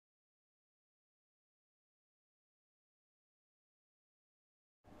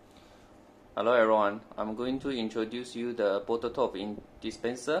Hello everyone, I'm going to introduce you the prototype in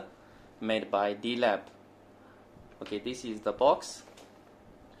dispenser made by Dlab. Okay, this is the box,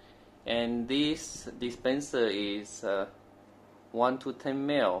 and this dispenser is 1 to 10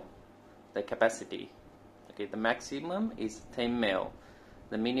 ml the capacity. Okay, the maximum is 10 ml,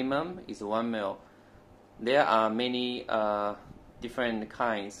 the minimum is 1 ml. There are many different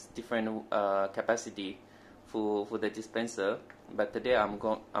kinds, different capacity for the dispenser, but today I'm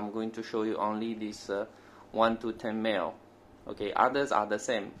going to show you only this 1 to 10 ml. Okay, others are the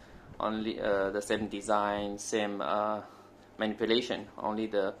same, only the same design, same manipulation, only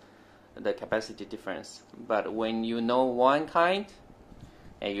the capacity difference. But when you know one kind,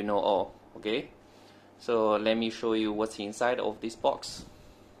 and you know all. Okay, so let me show you what's inside of this box.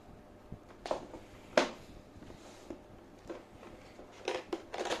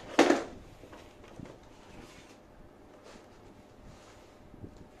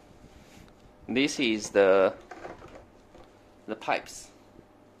 This is the pipes.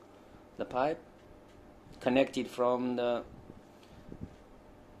 The pipe connected from the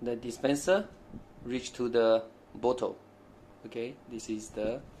dispenser reach to the bottle. Okay, this is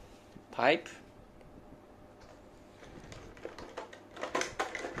the pipe.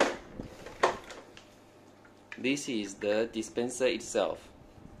 This is the dispenser itself.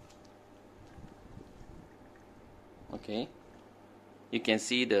 Okay, you can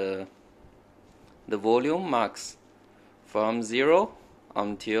see the volume marks from 0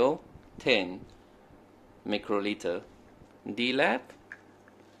 until 10 microliter Dlab,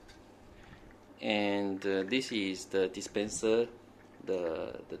 and this is the dispenser,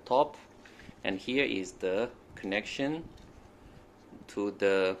 the top, and here is the connection to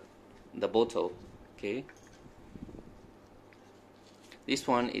the bottle. Okay, this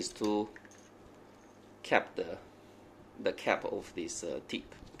one is to cap the cap of this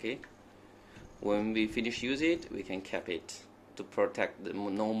tip. Okay, when we finish use it, we can cap it to protect the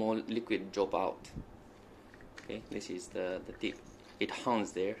normal liquid drop out. Okay, this is the tip. It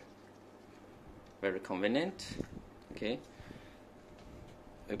hangs there. Very convenient. Okay,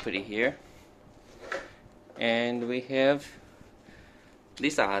 we put it here, and we have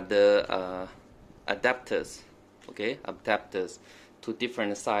these are the adapters. Okay, adapters to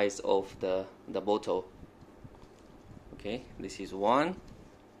different size of the bottle. Okay, this is one.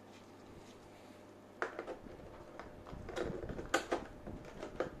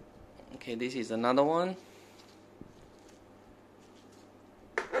 Okay, this is another one.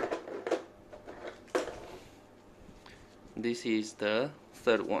 This is the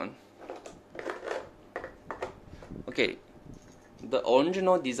third one. Okay, the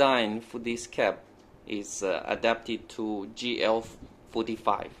original design for this cap is adapted to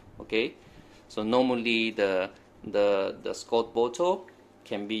GL45. Okay, so normally the Scott bottle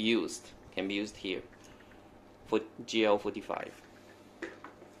can be used here for GL45.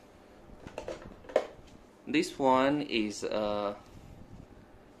 This one is a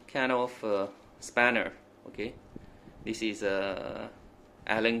kind of spanner. Okay, this is a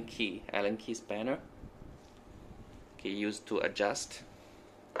Allen key spanner. Okay, used to adjust.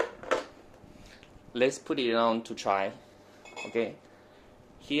 Let's put it on to try. Okay,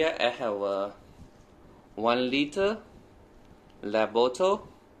 here I have a 1 liter lab bottle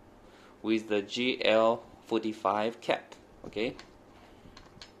with the GL45 cap. Okay,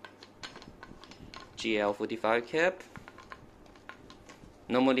 GL45 cap.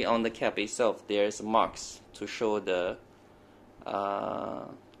 Normally on the cap itself there's marks to show the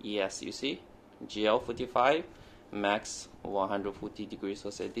yes, you see, GL45 max 140 degrees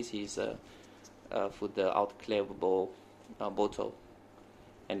Celsius. This is for the autoclavable bottle,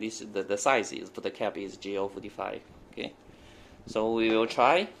 and this the size is for the cap is GL45. Okay, so we will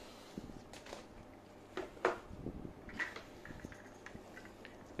try.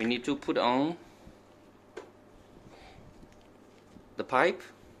 We need to put on the pipe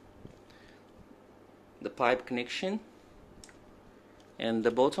connection, and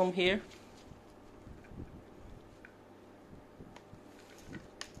the bottom here.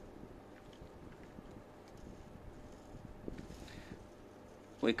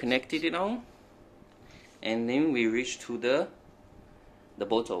 We connected it on, and then we reach to the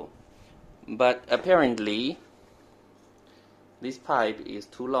bottle, but apparently this pipe is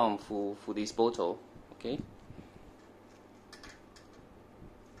too long for this bottle. Okay,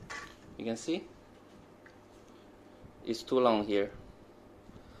 you can see it's too long here,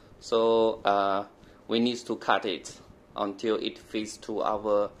 so we need to cut it until it fits to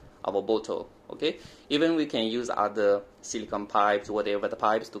our bottle. Okay, even we can use other silicone pipes, whatever the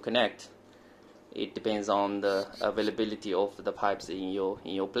pipes to connect. It depends on the availability of the pipes in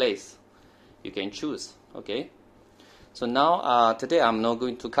your place. you can choose. Okay, so now today I'm not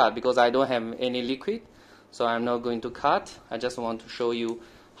going to cut because I don't have any liquid, so I'm not going to cut. I just want to show you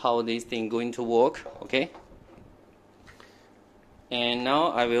how this thing going to work. Okay, and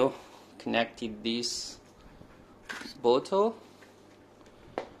now I will connect this bottle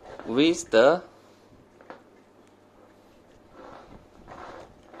with the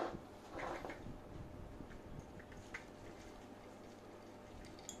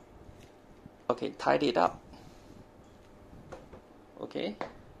tied it up. Okay,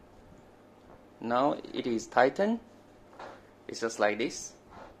 now it is tightened. It's just like this.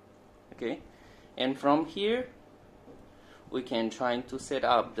 Okay, and from here we can try to set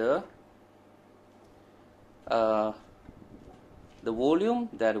up the volume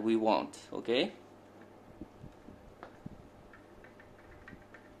that we want. Okay,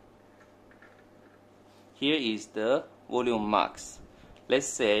 here is the volume max. Let's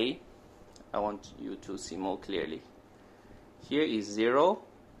say I want you to see more clearly. Here is 0,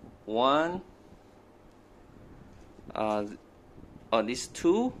 1, this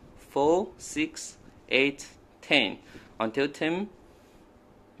 2, 4, 6, 8, 10 until 10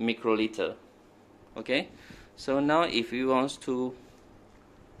 microliter. Okay, so now if you want to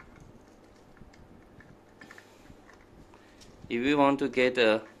get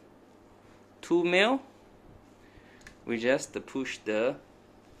a 2 ml, we just push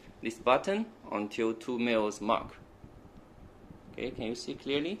this button until 2 mLs mark. Okay, can you see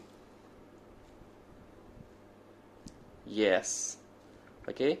clearly? Yes.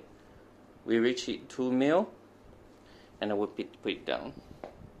 Okay, we reach it 2 ml, and I will put it down.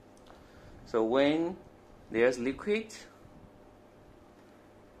 So when there's liquid,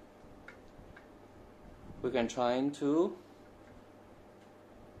 we can try to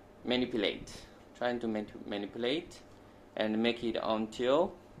manipulate, and make it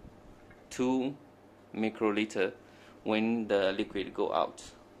until 2 microliter when the liquid go out.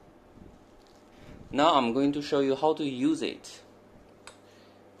 Now I'm going to show you how to use it.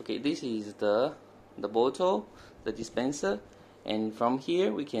 Okay, this is the bottle, the dispenser, and from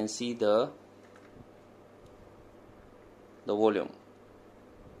here we can see the volume.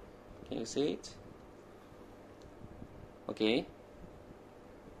 Can you see it? Okay,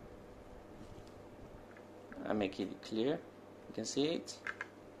 I make it clear. You can see it.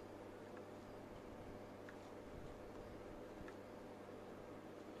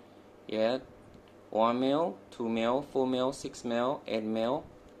 Yeah, 1 ml, 2 ml, 4 ml, 6 ml, 8 ml,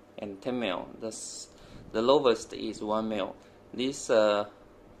 and 10 ml. The lowest is 1 ml. This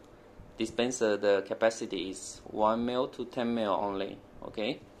dispenser, the capacity is 1 ml to 10 ml only.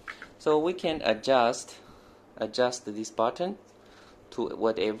 Okay, so we can adjust this button to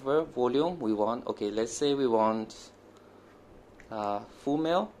whatever volume we want. Okay, let's say we want full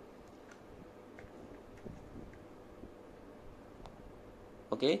ml.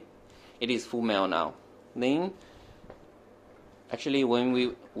 Okay, it is full ml now. Then actually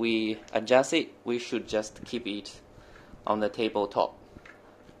when we adjust it, we should just keep it on the tabletop.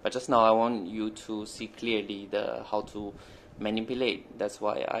 But just now I want you to see clearly how to manipulate. That's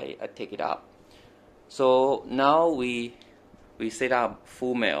why I take it up. So now we set up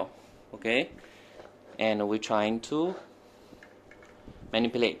full ml. Okay, and we're trying to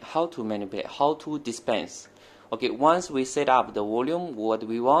manipulate. How to dispense. Okay, once we set up the volume what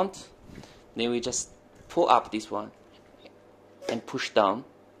we want, then we just pull up this one and push down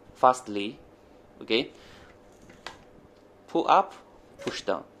fastly. Okay, pull up, push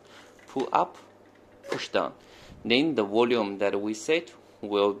down, pull up, push down. Then the volume that we set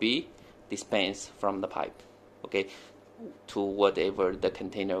will be dispensed from the pipe, okay, to whatever the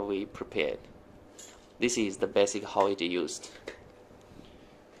container we prepared. This is the basic how it is used.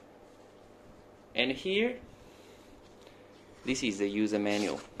 And here, this is the user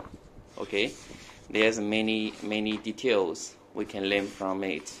manual. Okay, there's many details we can learn from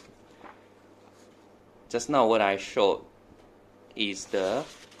it. Just now what I showed is the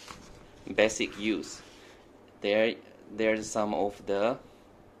basic use. There's some of the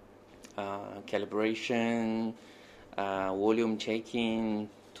calibration, volume checking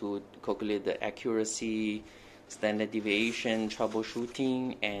to calculate the accuracy, standard deviation,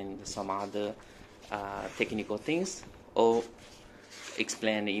 troubleshooting, and some other technical things, all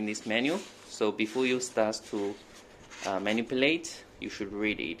explained in this manual. So before you start to manipulate, you should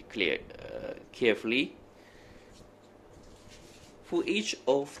read it carefully. For each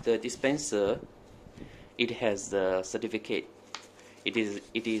of the dispenser, it has a certificate.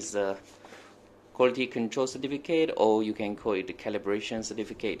 It is a quality control certificate, or you can call it a calibration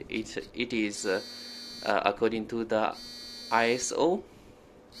certificate. It is according to the ISO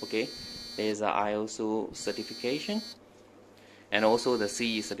Okay, there's a ISO certification and also the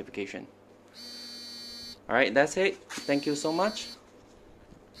CE certification. Alright, that's it. Thank you so much.